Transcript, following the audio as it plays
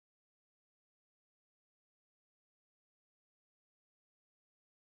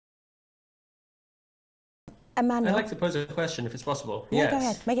Emmanuel. I'd like to pose a question, if it's possible. Yeah, Yes. go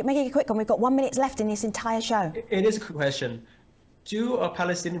ahead. Make it a quick one. We've got 1 minute left in this entire show. It is a quick question. Do our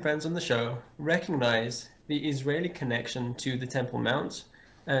Palestinian friends on the show recognize the Israeli connection to the Temple Mount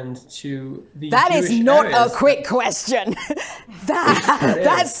and to the That Jewish is not areas? a quick question.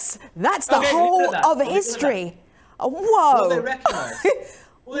 That's the Okay, whole that. of We'll history. Will they Whoa. recognize?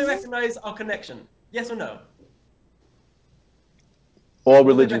 Will they recognize our connection? Yes or no? All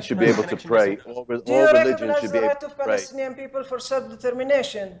religions should be able to pray. All Do you religions recognize should be the able right to of pray. Palestinian people for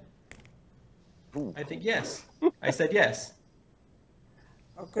self-determination? I think yes. I said yes.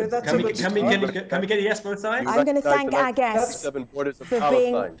 Okay, that's Can a we, good can we get a yes both sides? I'm going to thank our guests 7 borders of for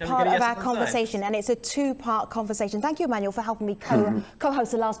being Palestine. part of our Palestine? conversation, and it's a two-part conversation. Thank you, Emanuel, for helping me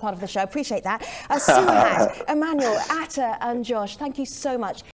co-host the last part of the show. Appreciate that. Suhad, Emanuel, Atta, and Josh, thank you so much.